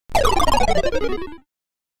Hey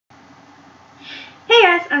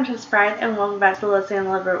guys, I'm ChezPride and welcome back to the Lesbian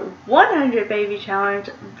Lover 100 Baby Challenge.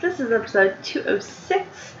 This is episode 206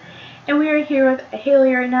 and we are here with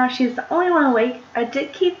Haley right now. She's the only one awake. I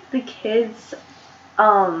did keep the kids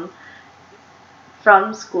from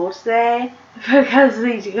school today because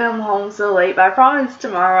they come home so late, but I promise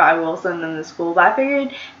tomorrow I will send them to school. But I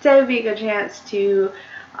figured today would be a good chance to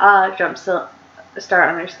start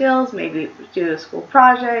on their skills, maybe do a school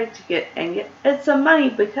project to get some money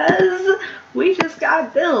because we just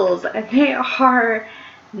got bills and they are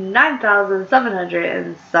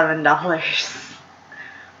 $9,707,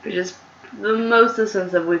 which is the most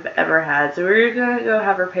expensive we've ever had. So we're gonna go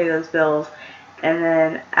have her pay those bills, and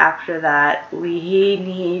then after that we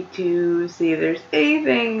need to see if there's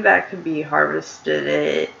anything that could be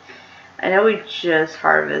harvested. I know we just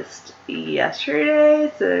harvested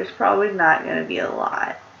yesterday, so there's probably not going to be a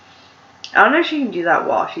lot. I don't know if she can do that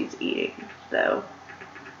while she's eating, though.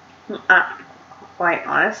 Quite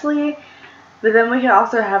honestly. But then we could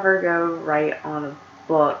also have her go write on a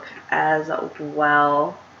book as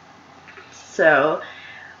well. So,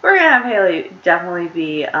 we're going to have Haley definitely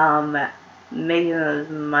be making those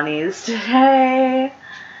monies today.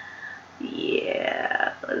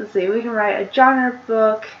 Yeah, let's see. We can write a genre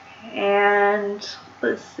book. And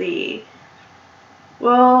let's see,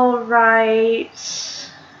 we'll write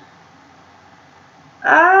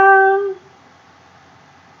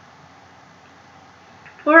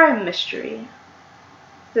mystery.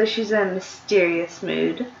 So she's in a mysterious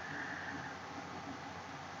mood.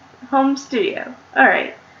 Home studio.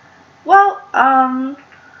 Alright. Well,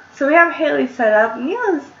 so we have Haley set up.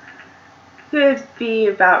 Mila's could be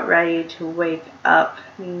about ready to wake up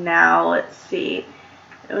now. Let's see.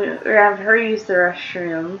 We're going to have her use the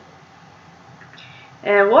restroom.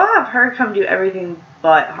 And we'll have her come do everything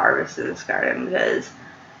but harvest in this garden because,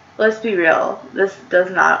 let's be real, this does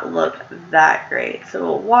not look that great. So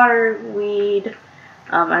we'll water, weed.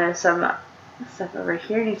 I know some stuff over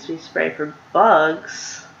here needs to be sprayed for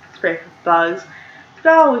bugs. That's about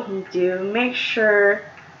all we can do. Make sure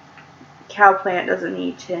cow plant doesn't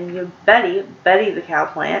need to. Betty the cow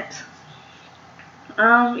plant.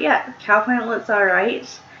 Yeah, cow plant looks alright.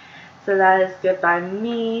 So that is good by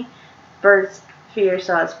me. Bird's feeder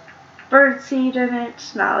still has bird seed in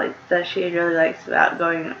it. Not like that she really likes about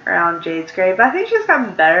going around Jade's grave, but I think she's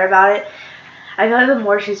gotten better about it. I feel like the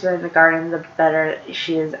more she's been in the garden, the better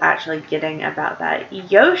she is actually getting about that.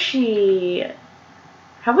 Yoshi!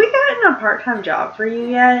 Have we gotten a part-time job for you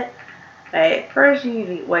yet? Okay, first you need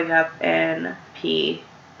to wake up and pee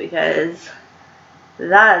because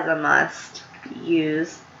that is a must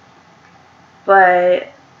use. But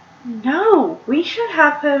no, we should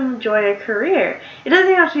have him join a career. It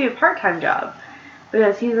doesn't have to be a part-time job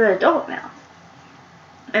because he's an adult now.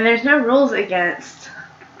 And there's no rules against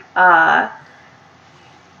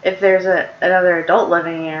if there's another adult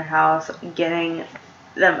living in your house getting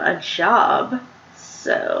them a job.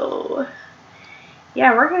 So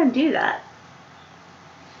yeah, we're going to do that.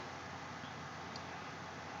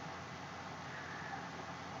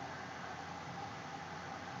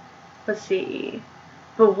 Let's see.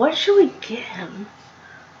 But what should we get him?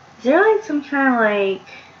 Is there like some kind of like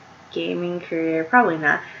gaming career? Probably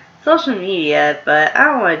not. Social media, but I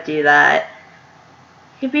don't want to do that.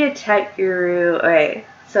 He could be a tech guru. Okay,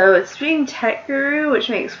 so it's being tech guru, which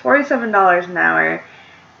makes $47 an hour.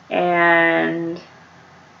 And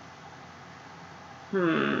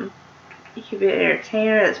he could be an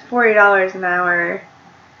entertainer. That's $40 an hour.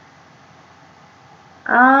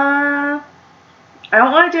 I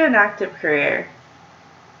don't want to do an active career.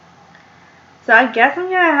 So I guess I'm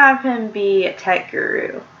going to have him be a tech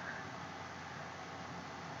guru.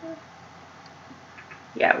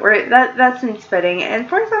 Yeah, that seems fitting. And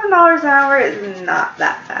 $47 an hour is not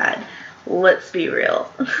that bad. Let's be real.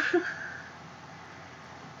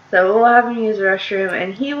 So we'll have him use the restroom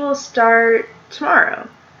and he will start tomorrow.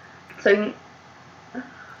 So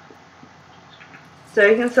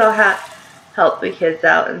he can still help the kids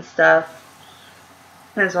out and stuff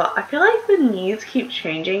as well. I feel like the needs keep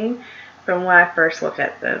changing from when I first look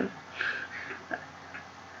at them.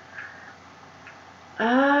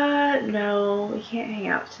 No, we can't hang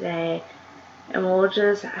out today. And we'll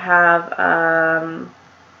just have,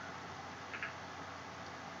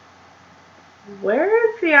 where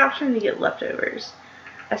is the option to get leftovers?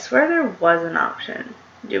 I swear there was an option.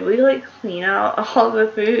 Did we, like, clean out all the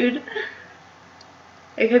food?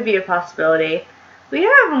 It could be a possibility. We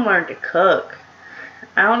haven't learned to cook.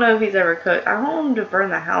 I don't know if he's ever cooked. I want him to burn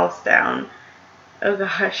the house down. Oh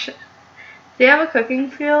gosh. Do you have a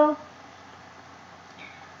cooking skill?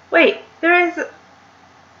 Wait, there is...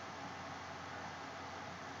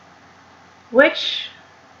 Which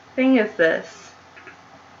thing is this?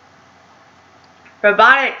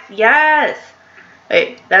 Robotics, yes!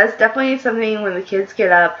 Wait, that's definitely something when the kids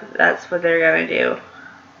get up, that's what they're gonna do.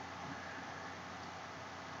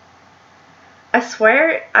 I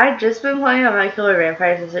swear, I've just been playing on my Killer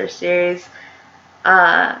Vampire Sisters series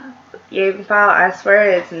game file. I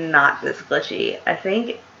swear it's not this glitchy. I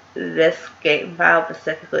think this game file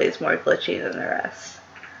specifically is more glitchy than the rest.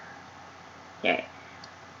 Okay.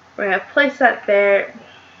 We're going to place that there.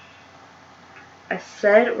 I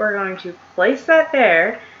said we're going to place that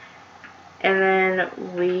there. And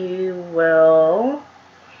then we will,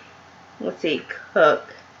 let's see, cook.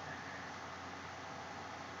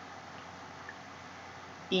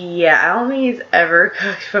 Yeah, I don't think he's ever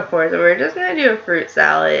cooked before, so we're just going to do a fruit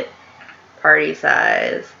salad, party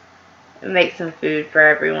size, and make some food for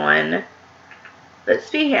everyone. But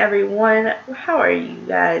speaking of everyone, how are you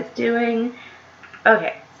guys doing?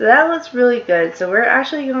 Okay, so that looks really good. So we're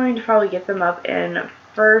actually going to probably get them up and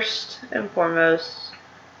first and foremost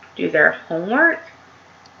do their homework.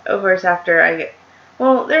 Of course, after I get,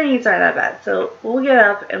 well, their needs aren't that bad. So we'll get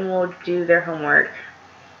up and we'll do their homework.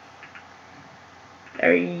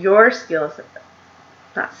 Or your skills,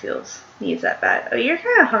 not skills, needs that bad. Oh, you're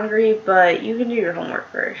kind of hungry, but you can do your homework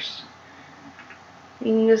first. You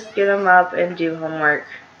can just get them up and do homework.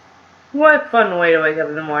 What a fun way to wake up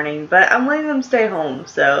in the morning, but I'm letting them stay home,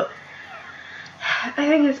 so I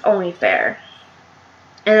think it's only fair.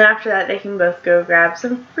 And after that, they can both go grab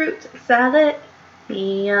some fruit salad.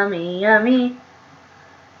 Yummy, yummy.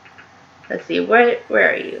 Let's see, where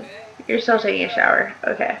are you? You're still taking a shower.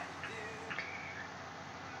 Okay.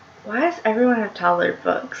 Why does everyone have toddler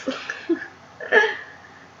books?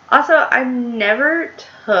 Also, I never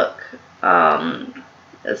took a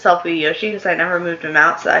selfie Yoshi because I never moved him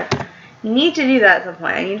out, so I need to do that at some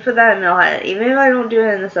point. I need to put that in Millhead. Even if I don't do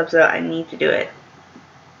it in this episode, I need to do it.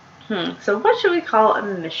 So what should we call a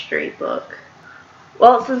mystery book?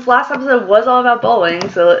 Well, since last episode was all about bowling,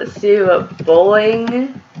 so let's do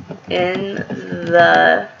bowling in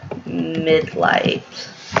the midlight.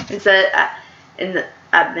 Instead,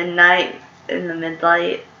 at midnight in the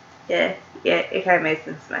midlight. Yeah, it kind of makes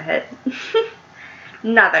sense in my head.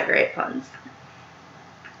 Not that great puns.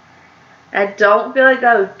 I don't feel like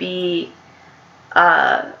that would be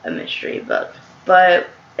a mystery book, but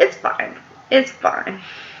it's fine. It's fine.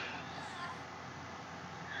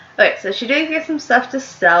 Okay, so she did get some stuff to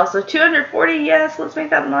sell. So 240, yes, let's make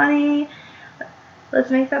that money.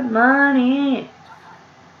 Let's make that money.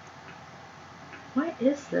 What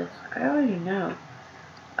is this? I don't even know.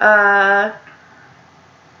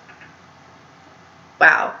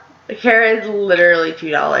 Wow. The carrot is literally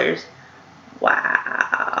 $2.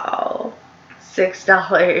 Wow.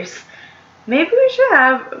 $6. Maybe we should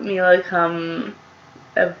have Mila come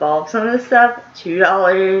evolve some of this stuff.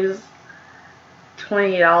 $2.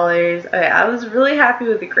 $20. Okay, I was really happy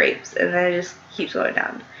with the grapes, and then it just keeps going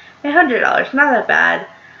down. $100, not that bad.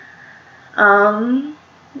 And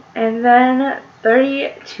then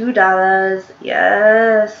 $32.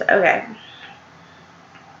 Yes. Okay.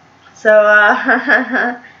 So,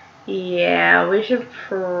 yeah, we should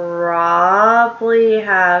probably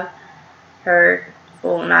have her,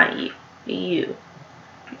 well, not you. You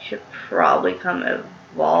should probably come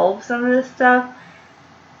evolve some of this stuff.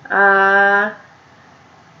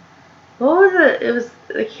 What was it? It was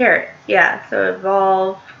the carrot. Yeah, so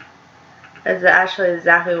evolve is actually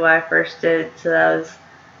exactly what I first did. So that was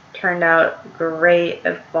turned out great.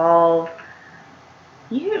 Evolve.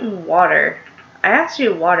 You didn't water. I asked you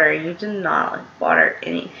to water and you did not water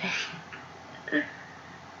anything.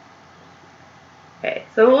 Okay,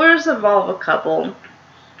 so we'll just evolve a couple.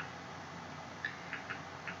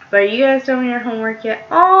 But you guys done your homework yet?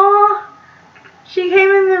 Aww! She came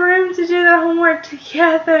in the room to do the homework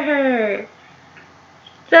together.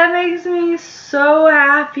 That makes me so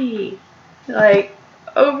happy. Like,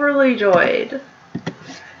 overly joyed.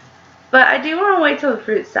 But I do want to wait till the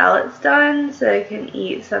fruit salad's done so I can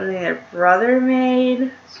eat something their brother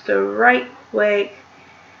made. So right quick,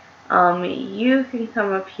 you can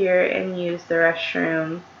come up here and use the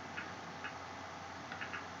restroom.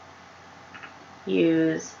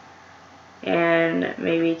 And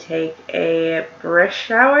maybe take a breath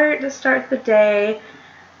shower to start the day.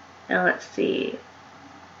 And let's see.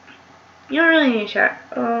 You don't really need a shower.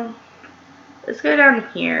 Oh, let's go down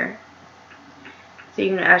here. So you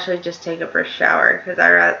can actually just take a breath shower, because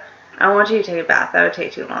I don't want you to take a bath. That would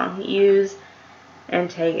take too long. Use and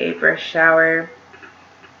take a breath shower.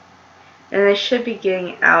 And they should be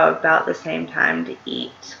getting out about the same time to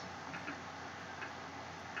eat.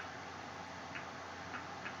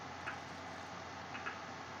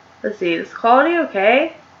 Let's see, is quality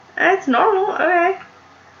okay? It's normal, okay.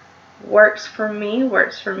 Works for me,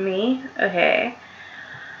 okay.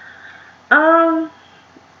 I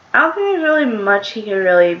don't think there's really much he could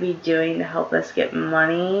really be doing to help us get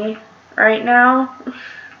money right now.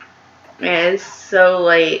 Man, it's so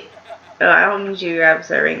late. Oh, I don't need you to grab a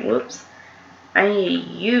serving. Whoops. I need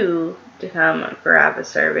you to come grab a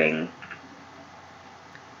serving.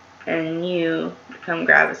 And you to come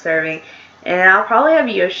grab a serving. And I'll probably have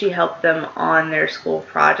Yoshi help them on their school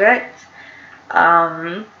project.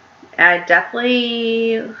 I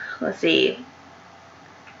definitely, let's see,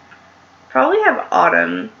 probably have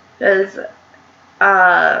Autumn, because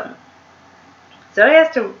Zoe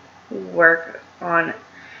has to work on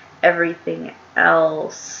everything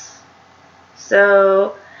else.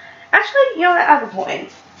 So, actually, you know what, I have a coin.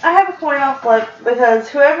 I have a coin I'll flip, because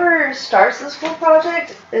whoever starts the school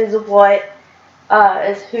project is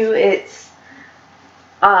who it's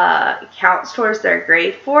counts towards their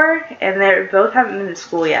grade for, and they both haven't been to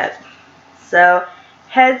school yet. So,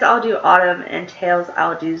 heads I'll do Autumn, and tails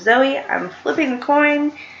I'll do Zoe. I'm flipping the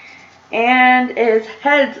coin, and it is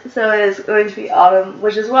heads, so it is going to be Autumn,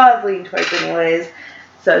 which is what I was leaning towards anyways,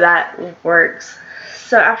 so that works.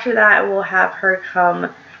 So after that, we'll have her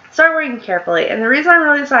come start working carefully. And the reason I'm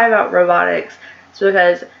really excited about robotics is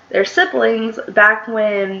because they're siblings back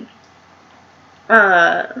when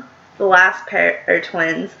the last pair are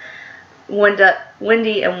twins,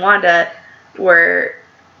 Wendy and Wanda, were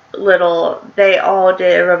little. They all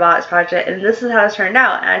did a robotics project, and this is how it turned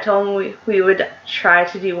out. And I told them we would try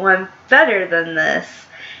to do one better than this,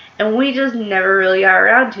 and we just never really got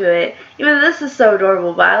around to it. Even though this is so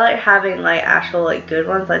adorable, but I like having like actual like good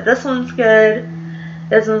ones. Like this one's good,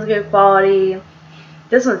 this one's good quality,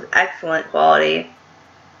 this one's excellent quality.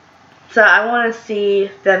 So I want to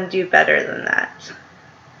see them do better than that.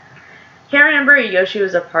 Can't remember if Yoshi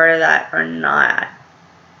was a part of that or not.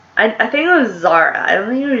 I think it was Zara. I don't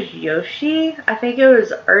think it was Yoshi. I think it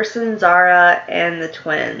was Urson, Zara, and the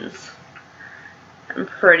twins. I'm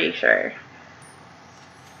pretty sure.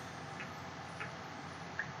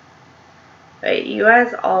 Wait, you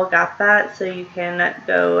guys all got that, so you can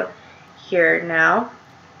go here now.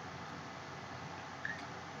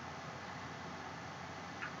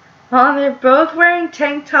 Oh, they're both wearing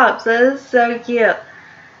tank tops. That is so cute.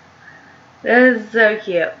 That is so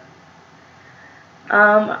cute.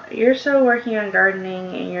 You're still working on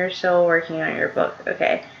gardening, and you're still working on your book.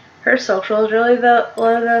 Okay. Her social is really low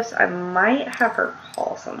though, so I might have her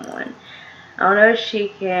call someone. I don't know if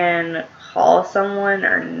she can call someone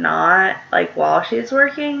or not, like while she's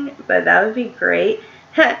working, but that would be great.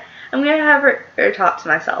 I'm gonna have her talk to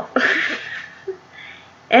myself.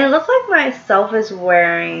 And it looks like myself is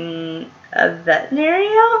wearing a veterinary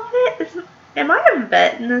outfit. Am I a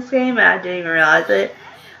vet in this game? I didn't even realize it.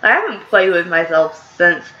 I haven't played with myself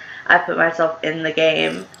since I put myself in the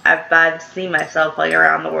game. I've seen myself like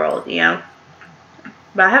around the world, you know.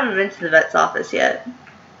 But I haven't been to the vet's office yet.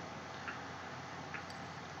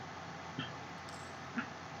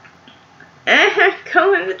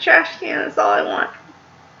 Go in the trash can, that's all I want.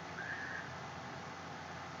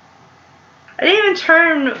 I didn't even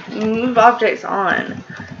turn move objects on.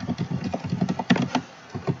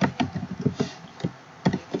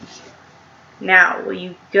 Now, will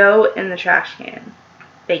you go in the trash can?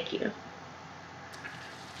 Thank you.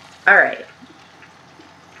 Alright.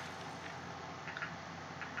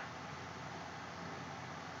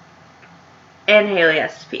 And Haley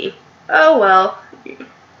has to pee. Oh well.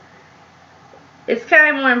 It's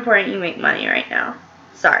kind of more important you make money right now.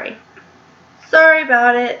 Sorry. Sorry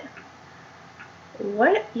about it.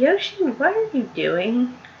 What? Yoshi, what are you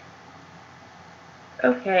doing?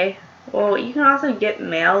 Okay. Well, you can also get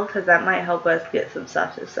mail, because that might help us get some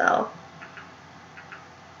stuff to sell.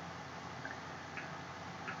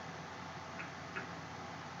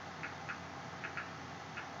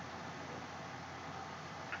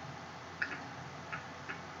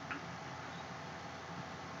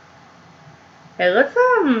 Okay, let's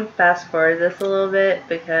fast forward this a little bit,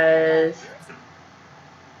 because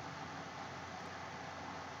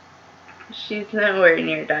she's nowhere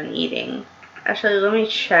near done eating. Actually, let me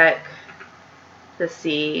check to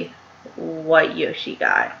see what Yoshi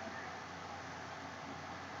got.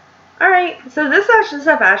 Alright, so this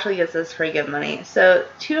stuff actually gets us pretty good money. So,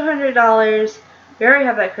 $200. We already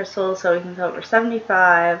have that crystal, so we can go for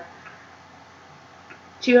 $75.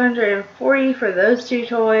 $240 for those two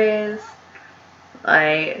toys.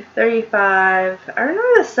 Like, $35. I remember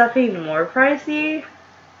the stuff being more pricey.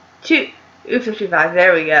 $55,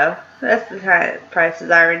 there we go. That's the kind of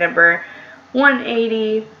prices I remember.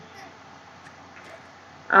 $180.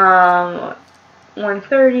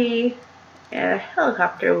 130. And a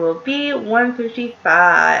helicopter will be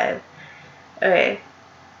 155. Okay.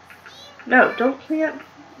 No, don't plant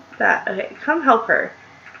that. Okay, come help her.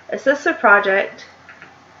 Assist the project.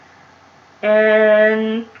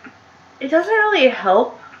 And it doesn't really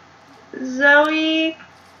help Zoe.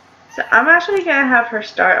 So I'm actually going to have her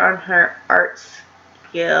start on her art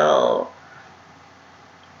skill.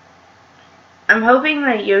 I'm hoping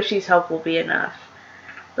that Yoshi's help will be enough.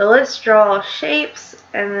 So let's draw shapes,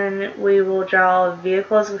 and then we will draw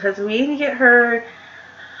vehicles because we need to get her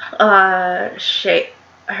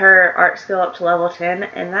her art skill up to level 10,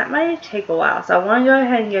 and that might take a while. So I want to go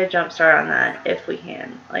ahead and get a jump start on that if we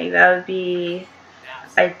can. Like, that would be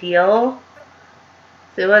ideal.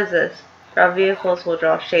 So what is this? Draw vehicles, we'll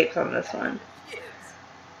draw shapes on this one.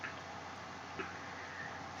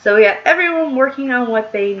 So we got everyone working on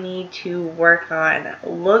what they need to work on.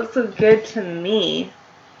 Looks good to me.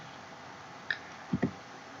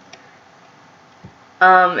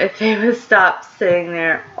 If they would stop sitting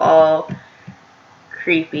there all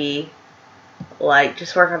creepy, like,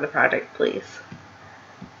 just work on the project, please.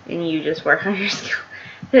 And you just work on your skill.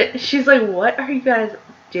 She's like, what are you guys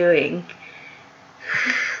doing?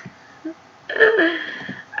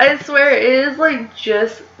 I swear, it is like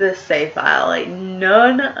just this save file. Like,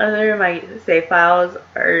 none other of my save files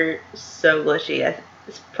are so glitchy.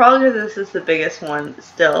 It's probably because this is the biggest one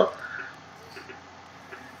still.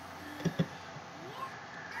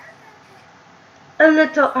 A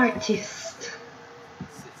little artist.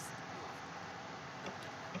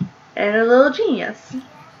 And a little genius.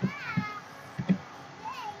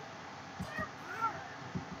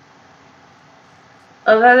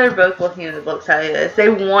 I love how they're both looking at the book telling this. They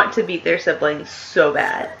want to beat their siblings so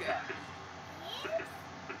bad.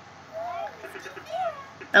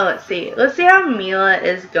 Oh, let's see. Let's see how Mila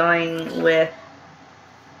is going with...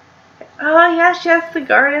 Oh, yeah, she has the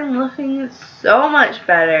garden looking so much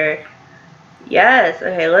better. Yes.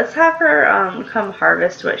 Okay, let's have her come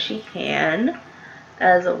harvest what she can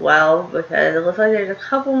as well, because it looks like there's a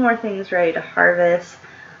couple more things ready to harvest.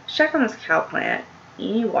 Let's check on this cow plant.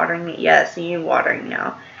 You need watering? Yes, you need watering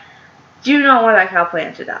now. Do not want that cow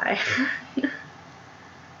plant to die.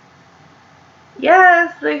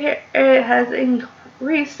 Yes, it has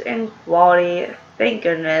increased in quality. Thank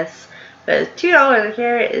goodness. But $2 a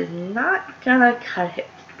carrot is not gonna cut it.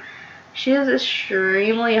 She is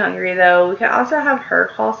extremely hungry though. We can also have her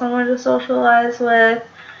call someone to socialize with.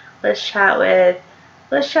 Let's chat with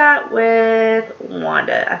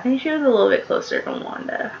Wanda. I think she was a little bit closer to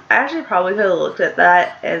Wanda. I actually probably could have looked at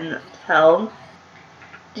that and tell.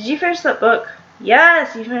 Did you finish that book?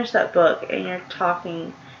 Yes, you finished that book and you're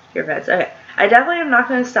talking to your pets. Okay, I definitely am not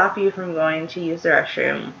going to stop you from going to use the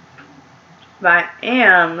restroom. But I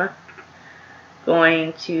am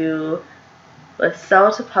going to, let's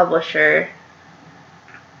sell to publisher.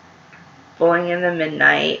 Falling in the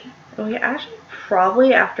midnight. And we actually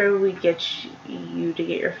probably, after we get you to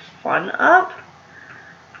get your fun up,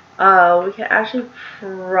 we can actually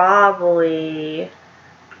probably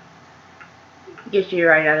get you to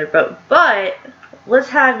write another book. But let's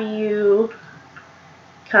have you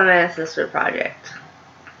come and assist with project,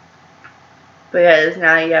 because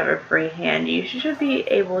now you have a free hand. You should be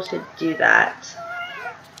able to do that.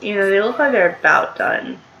 You know, they look like they're about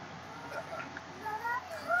done.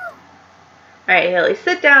 Alright, Haley,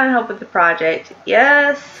 sit down and help with the project.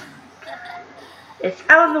 Yes. It's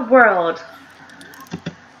out in the world.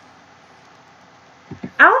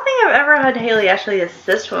 I don't think I've ever had Haley actually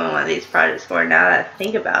assist with one of these projects before, now that I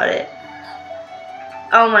think about it.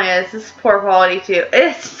 Oh my goodness, this is poor quality too.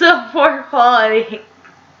 It's so poor quality.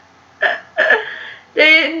 They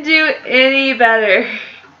didn't do any better.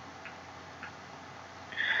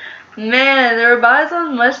 Man, the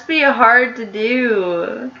revisals must be hard to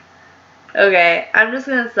do. Okay, I'm just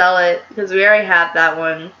gonna sell it because we already have that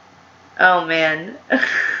one. Oh man.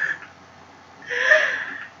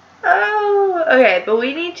 Oh, okay, but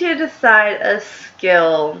we need to decide a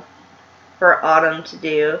skill for Autumn to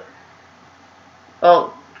do.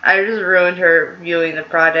 Well, I just ruined her viewing the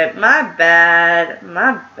project. My bad.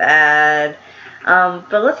 My bad.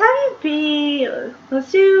 But let's have you be,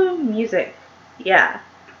 let's do music. Yeah.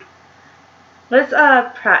 Let's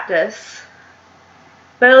practice.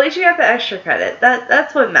 But at least you got the extra credit.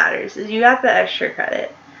 That's what matters, is you got the extra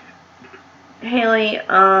credit. Haley,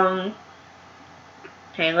 okay,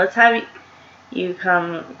 let's have you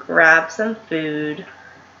come grab some food.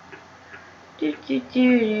 We'll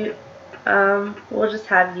just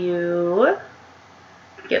have you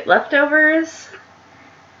get leftovers.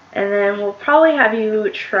 And then we'll probably have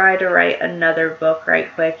you try to write another book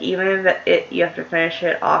right quick, even if you have to finish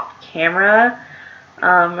it off camera.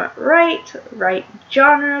 Write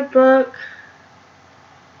genre book.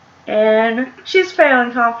 And she's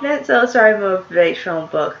feeling confident, so let's write a motivational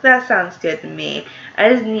book. That sounds good to me. I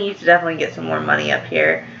just need to definitely get some more money up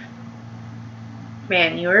here.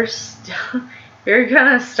 Man, you're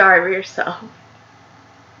gonna starve yourself.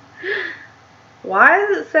 Why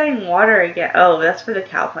is it saying water again? Oh, that's for the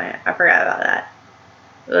cow plant. I forgot about that.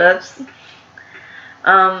 Whoops.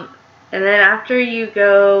 And then after you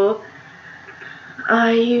go,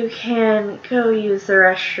 you can go use the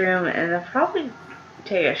restroom and then probably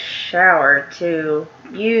take a shower to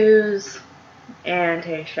use and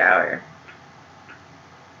take a shower.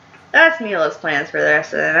 That's Mila's plans for the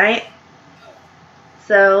rest of the night.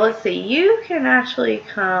 So let's see, you can actually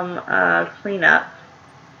come clean up.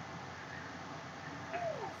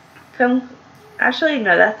 Actually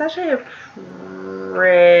no, that's actually a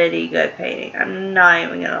pretty good painting. I'm not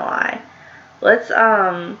even gonna lie. Let's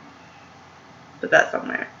put that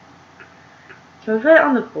somewhere. Can we put it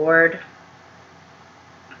on the board?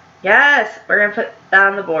 Yes, we're gonna put that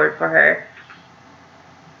on the board for her.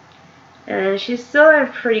 And she's still in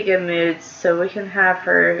a pretty good mood, so we can have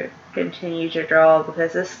her continue to draw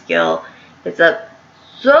because this skill gets up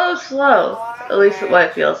so slow. At least what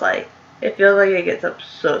it feels like. It feels like it gets up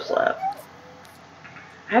so slow.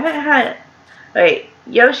 I haven't had... Wait,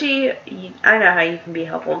 Yoshi, I know how you can be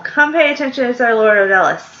helpful. Come pay attention to Sir Lord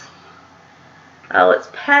Odellis. Let's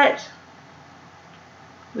pet.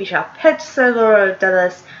 We shall pet Sir Lord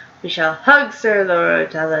Odellis. We shall hug Sir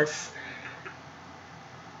Lord Odellis.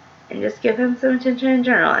 And just give him some attention in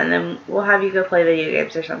general. And then we'll have you go play video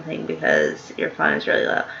games or something because your phone is really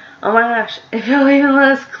low. Oh my gosh, if you'll even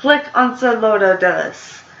let us click on Sir Lord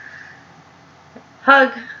Odellis.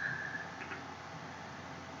 Hug.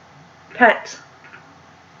 Pet.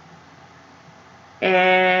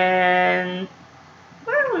 And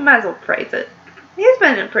well, we might as well praise it. He's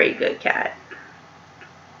been a pretty good cat.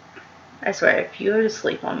 I swear, if you go to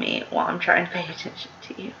sleep on me while I'm trying to pay attention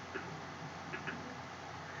to you.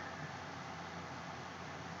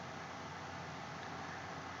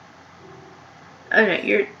 Oh no,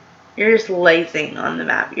 you're just lazing on the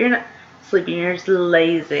map. You're not sleeping, you're just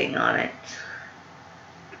lazing on it.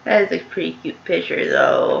 That is a pretty cute picture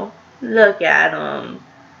though. Look at him.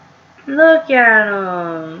 Look at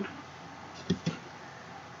him.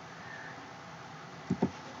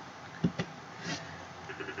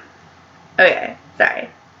 Okay, sorry.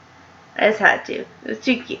 I just had to. It was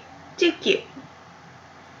too cute. Too cute.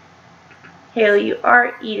 Haley, you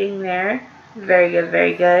are eating there. Very good,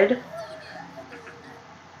 very good.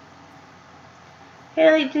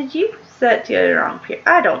 Haley, did you set to the wrong pier?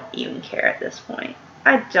 I don't even care at this point.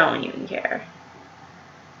 I don't even care.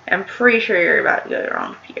 I'm pretty sure you're about to go to the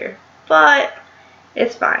wrong pier. But,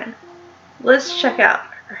 it's fine. Let's check out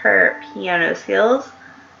her piano skills.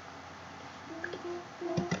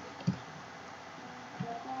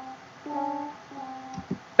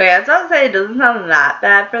 Okay, I was about to say it doesn't sound that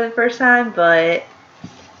bad for the first time, but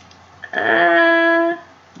can't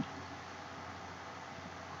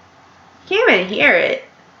even hear it.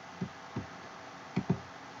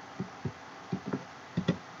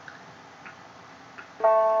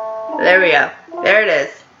 There we go. There it is.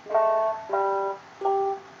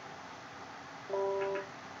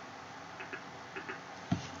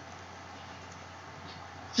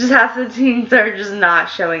 Just half the teens are just not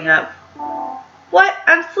showing up. What?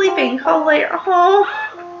 I'm sleeping. Call later. Oh.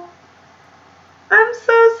 I'm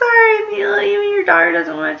so sorry, Mila. Even your daughter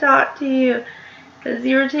doesn't want to talk to you. Because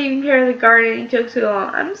you were taking care of the garden and it took too long.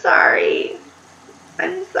 I'm sorry.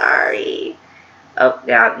 I'm sorry. Oh,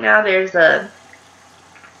 now there's a...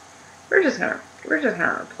 We're just gonna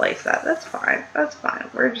replace that. That's fine. That's fine.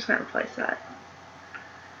 We're just gonna replace that.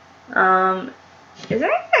 Is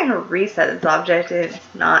there anything to reset this object and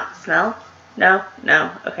not smell? No?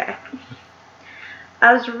 No? Okay.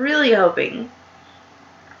 I was really hoping.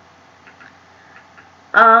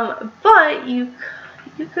 But you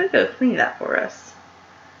could go clean that for us.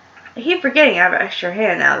 I keep forgetting I have an extra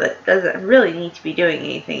hand now that doesn't really need to be doing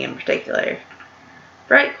anything in particular.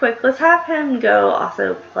 Right quick, let's have him go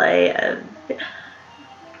also play a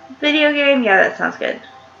video game. Yeah, that sounds good.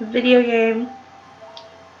 Video game.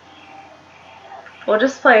 We'll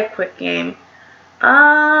just play a quick game.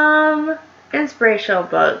 Inspirational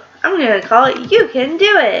book. I'm gonna call it You Can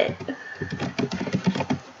Do It.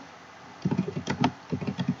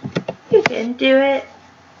 You can do it.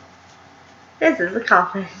 This is a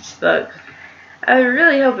confidence book. I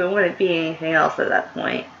really hope it wouldn't be anything else at that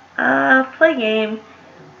point. Play game.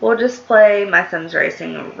 We'll just play My Sims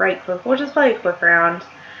Racing right quick. We'll just play a quick round.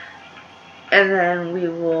 And then we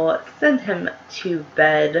will send him to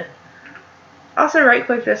bed. Also, right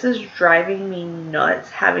quick, this is driving me nuts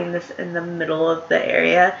having this in the middle of the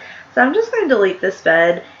area. So I'm just going to delete this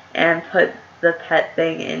bed and put the pet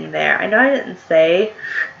thing in there. I know I didn't say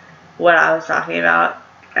what I was talking about.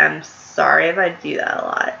 I'm sorry if I do that a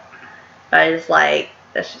lot. But I just like,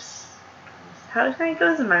 that's just how it kind of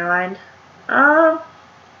goes in my mind.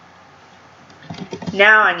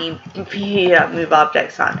 Now I need to move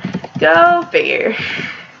objects on. Go figure.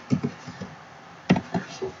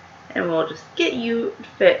 And we'll just get you to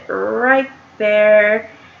fit right there.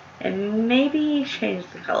 And maybe change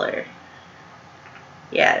the color.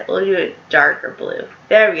 Yeah, we'll do it darker blue.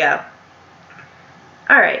 There we go.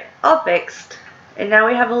 Alright, all fixed. And now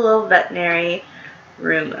we have a little veterinary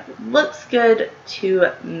room. Looks good to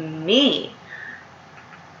me.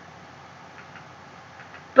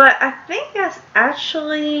 But I think that's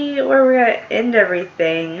actually where we're going to end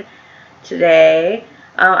everything today.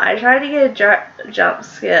 I tried to get a jump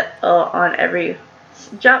start on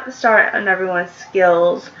everyone's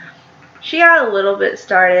skills. She got a little bit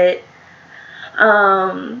started. We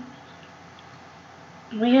can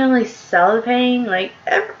only sell the painting, like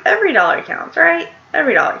every dollar counts, right?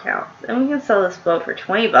 Every dollar counts. And we can sell this book for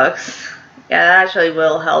 20 bucks. Yeah, that actually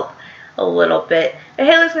will help a little bit. But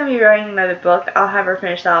Haley's going to be writing another book. I'll have her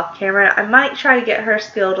finish that off camera. I might try to get her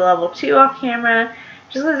skill to level 2 off camera,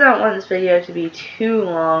 just because I don't want this video to be too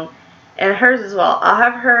long. And hers as well. I'll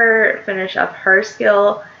have her finish up her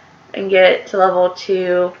skill and get it to level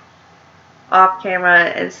 2 off camera.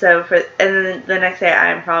 And so then the next day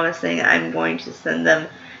I'm promising I'm going to send them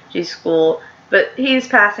to school. But he's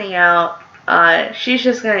passing out. She's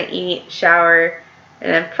just going to eat, shower,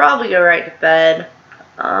 and then probably go right to bed.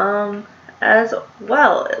 As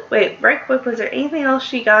well. Wait, right quick, was there anything else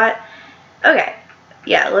she got? Okay.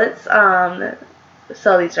 Yeah, let's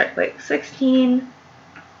sell these right quick. 16,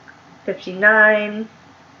 59,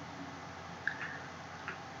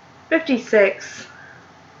 56,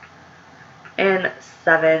 and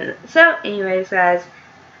 7. So anyways, guys,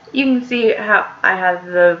 you can see how I have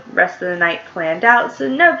the rest of the night planned out, so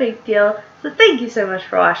no big deal. So thank you so much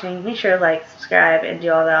for watching. Make sure to like, subscribe, and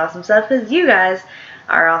do all that awesome stuff, because you guys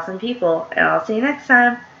are awesome people. And I'll see you next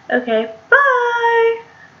time. Okay, bye!